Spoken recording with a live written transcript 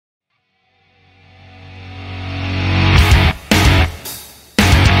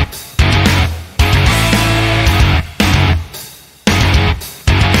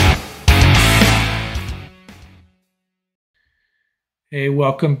Hey,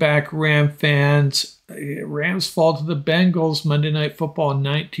 welcome back, Ram fans. Rams fall to the Bengals Monday Night Football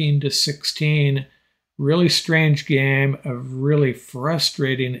 19-16. Really strange game, a really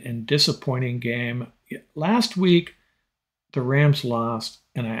frustrating and disappointing game. Last week, the Rams lost,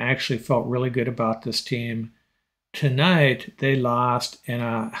 and I actually felt really good about this team. Tonight, they lost, and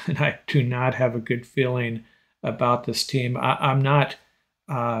I do not have a good feeling about this team. I'm not,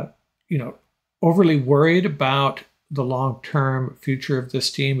 uh, you know, overly worried about the long-term future of this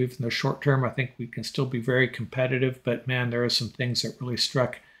team. Even the short term, I think we can still be very competitive. But man, there are some things that really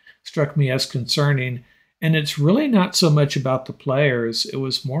struck me as concerning. And it's really not so much about the players. It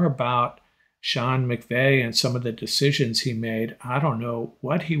was more about Sean McVay and some of the decisions he made. I don't know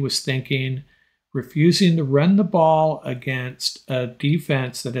what he was thinking, refusing to run the ball against a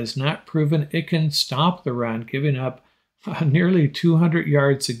defense that has not proven it can stop the run, giving up nearly 200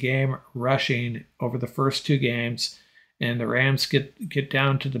 yards a game rushing over the first two games. And the Rams get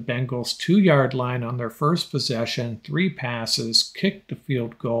down to the Bengals 2-yard line on their first possession, 3 passes, kicked the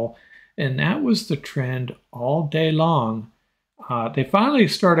field goal, and that was the trend all day long. They finally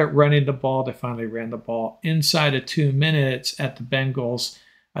started running the ball. They finally ran the ball inside of 2 minutes at the Bengals.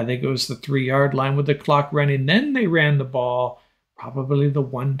 I think it was the 3-yard line with the clock running. Then they ran the ball probably the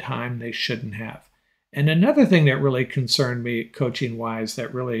one time they shouldn't have. And another thing that really concerned me coaching-wise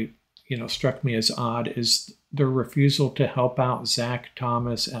that really, struck me as odd is their refusal to help out Zach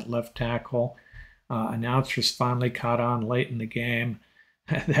Thomas at left tackle. Announcers finally caught on late in the game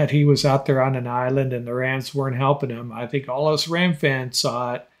that he was out there on an island and the Rams weren't helping him. I think all us Ram fans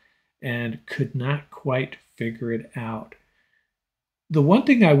saw it and could not quite figure it out. The one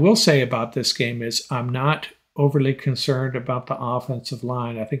thing I will say about this game is I'm not overly concerned about the offensive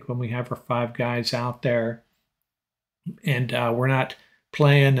line. I think when we have our 5 guys out there and we're not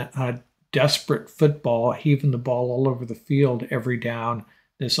playing desperate football, heaving the ball all over the field every down,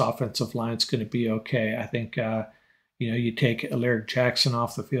 this offensive line is going to be okay. I think, you take Alaric Jackson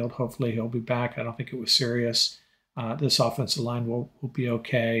off the field. Hopefully he'll be back. I don't think it was serious. This offensive line will be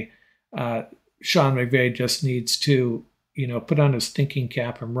okay. Sean McVay just needs to, put on his thinking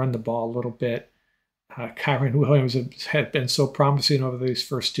cap and run the ball a little bit. Kyren Williams had been so promising over these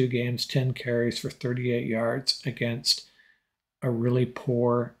first 2 games, 10 carries for 38 yards against a really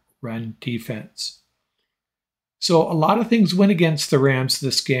poor run defense. So a lot of things went against the Rams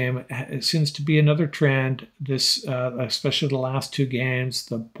this game. It seems to be another trend, especially the last 2 games,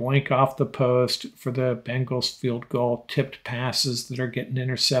 the boink off the post for the Bengals field goal, tipped passes that are getting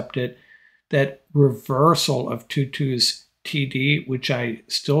intercepted, that reversal of Tutu's TD, which I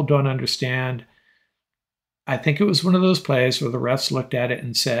still don't understand. I think it was one of those plays where the refs looked at it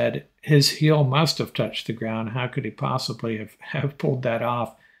and said, his heel must have touched the ground. How could he possibly have pulled that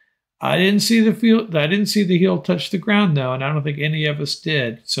off? I didn't see the heel touch the ground, though, and I don't think any of us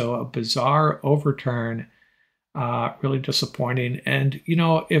did. So a bizarre overturn, really disappointing. And,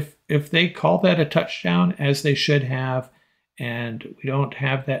 if they call that a touchdown, as they should have, and we don't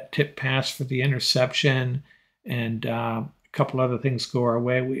have that tip pass for the interception, and a couple other things go our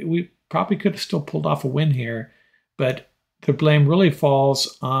way, we probably could have still pulled off a win here. But the blame really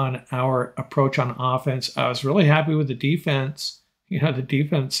falls on our approach on offense. I was really happy with the defense. The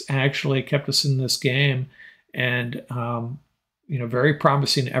defense actually kept us in this game, and very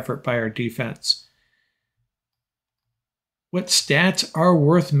promising effort by our defense. What stats are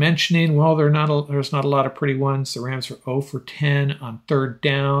worth mentioning? Well, there's not a lot of pretty ones. The Rams were 0 for 10 on 3rd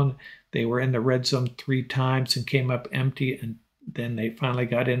down. They were in the red zone 3 times and came up empty, and then they finally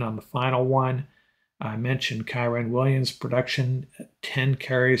got in on the final one. I mentioned Kyren Williams' production, 10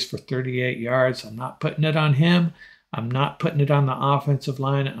 carries for 38 yards. I'm not putting it on him. I'm not putting it on the offensive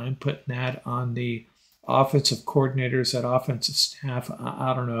line. I'm putting that on the offensive coordinators, that offensive staff.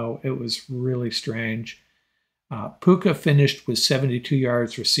 I don't know. It was really strange. Puka finished with 72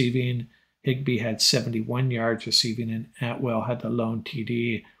 yards receiving. Higbee had 71 yards receiving, and Atwell had the lone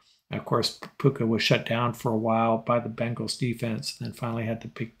TD. Of course, Puka was shut down for a while by the Bengals defense, and then finally had the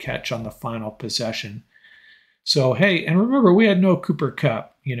big catch on the final possession. So, hey, and remember, we had no Cooper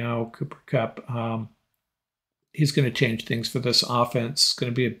Kupp. Cooper Kupp, he's going to change things for this offense. It's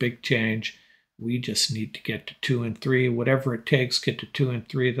going to be a big change. We just need to get to 2-3. Whatever it takes, get to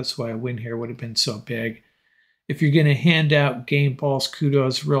 2-3. That's why a win here would have been so big. If you're going to hand out game balls,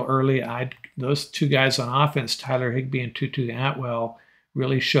 kudos real early, those 2 guys on offense, Tyler Higbee and Tutu Atwell,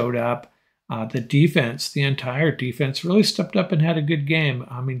 really showed up. The defense, the entire defense, really stepped up and had a good game.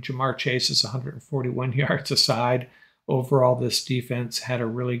 I mean, Jamar Chase's 141 yards aside. Overall, this defense had a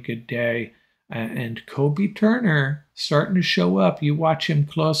really good day. And Kobe Turner starting to show up. You watch him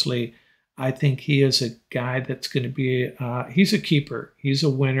closely. I think he is a guy that's going to be, he's a keeper. He's a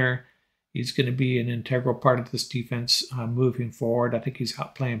winner. He's going to be an integral part of this defense moving forward. I think he's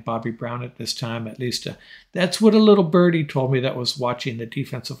outplaying Bobby Brown at this time. At least that's what a little birdie told me that was watching the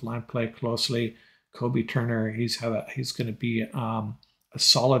defensive line play closely. Kobe Turner, he's going to be a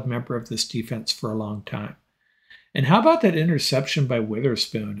solid member of this defense for a long time. And how about that interception by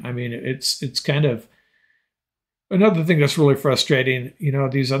Witherspoon? I mean, it's kind of another thing that's really frustrating. You know,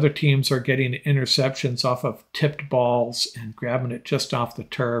 these other teams are getting interceptions off of tipped balls and grabbing it just off the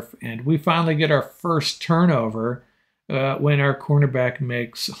turf. And we finally get our first turnover when our cornerback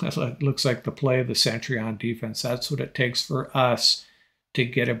makes, it looks like the play of the century on defense. That's what it takes for us to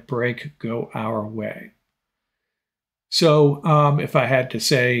get a break go our way. So if I had to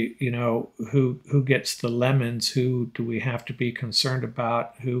say, you know, who gets the lemons, who do we have to be concerned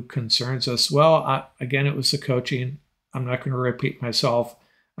about, who concerns us? Well, again, it was the coaching. I'm not going to repeat myself.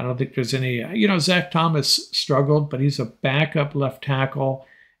 I don't think there's any, you know, Zach Thomas struggled, but he's a backup left tackle,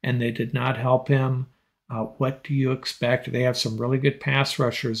 and they did not help him. What do you expect? They have some really good pass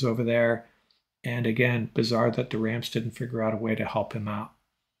rushers over there. And again, bizarre that the Rams didn't figure out a way to help him out.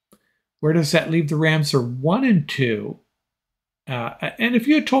 Where does that leave the Rams? They're 1-2. And if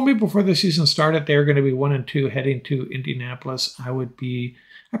you had told me before the season started they were going to be 1-2 heading to Indianapolis, I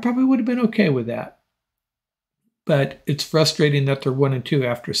probably would have been okay with that. But it's frustrating that they're 1-2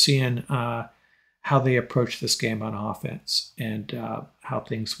 after seeing how they approached this game on offense and how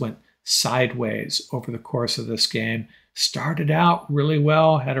things went sideways over the course of this game. Started out really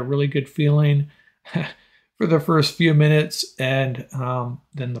well, had a really good feeling for the first few minutes, and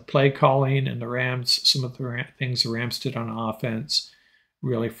then the play calling and the Rams, some of the things the Rams did on offense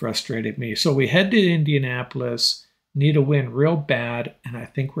really frustrated me. So we head to Indianapolis, need a win real bad, and I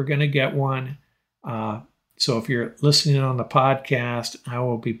think we're going to get one. So if you're listening on the podcast, I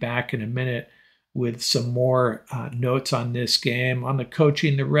will be back in a minute with some more notes on this game, on the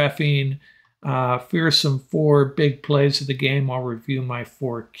coaching, the reffing, fearsome 4 big plays of the game. I'll review my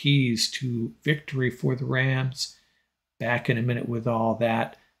 4 keys to victory for the Rams. Back in a minute with all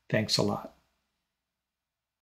that. Thanks a lot.